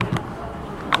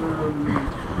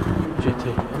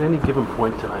JT, at any given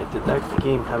point tonight, did that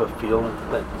game have a feel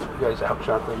that you guys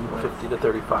outshot them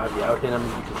 50-35? You out-hit them,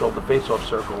 you controlled the face-off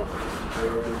circle.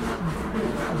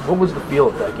 What was the feel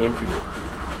of that game for you?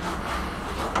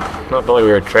 Not only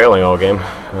we were trailing all game,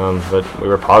 but we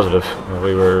were positive.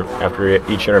 We were, after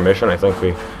each intermission, I think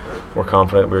we were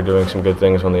confident we were doing some good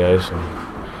things on the ice. And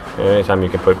anytime you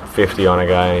can put 50 on a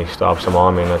guy and he stops them all,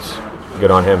 I mean, that's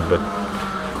good on him. But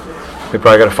we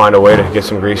probably got to find a way to get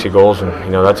some greasy goals,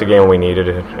 and that's a game we needed,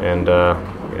 and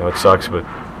it sucks, but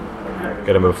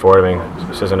got to move forward. I mean,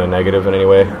 this isn't a negative in any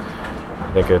way.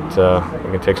 I think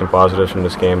we can take some positives from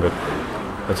this game, but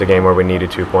it's a game where we needed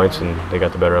 2 points, and they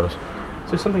got the better of us.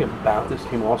 Is there something about this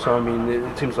team also? I mean,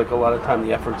 it seems like a lot of time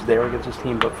the effort's there against this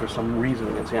team, but for some reason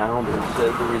against the Islanders,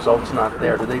 the result's not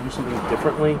there. Do they do something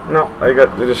differently? No, they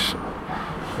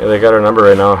got our number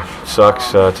right now. It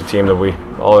sucks. It's a team that we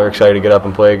all are excited to get up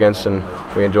and play against, and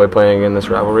we enjoy playing in this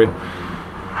rivalry.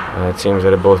 It seems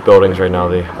that at both buildings right now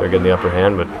they're getting the upper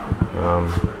hand, but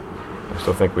I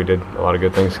still think we did a lot of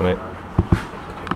good things tonight.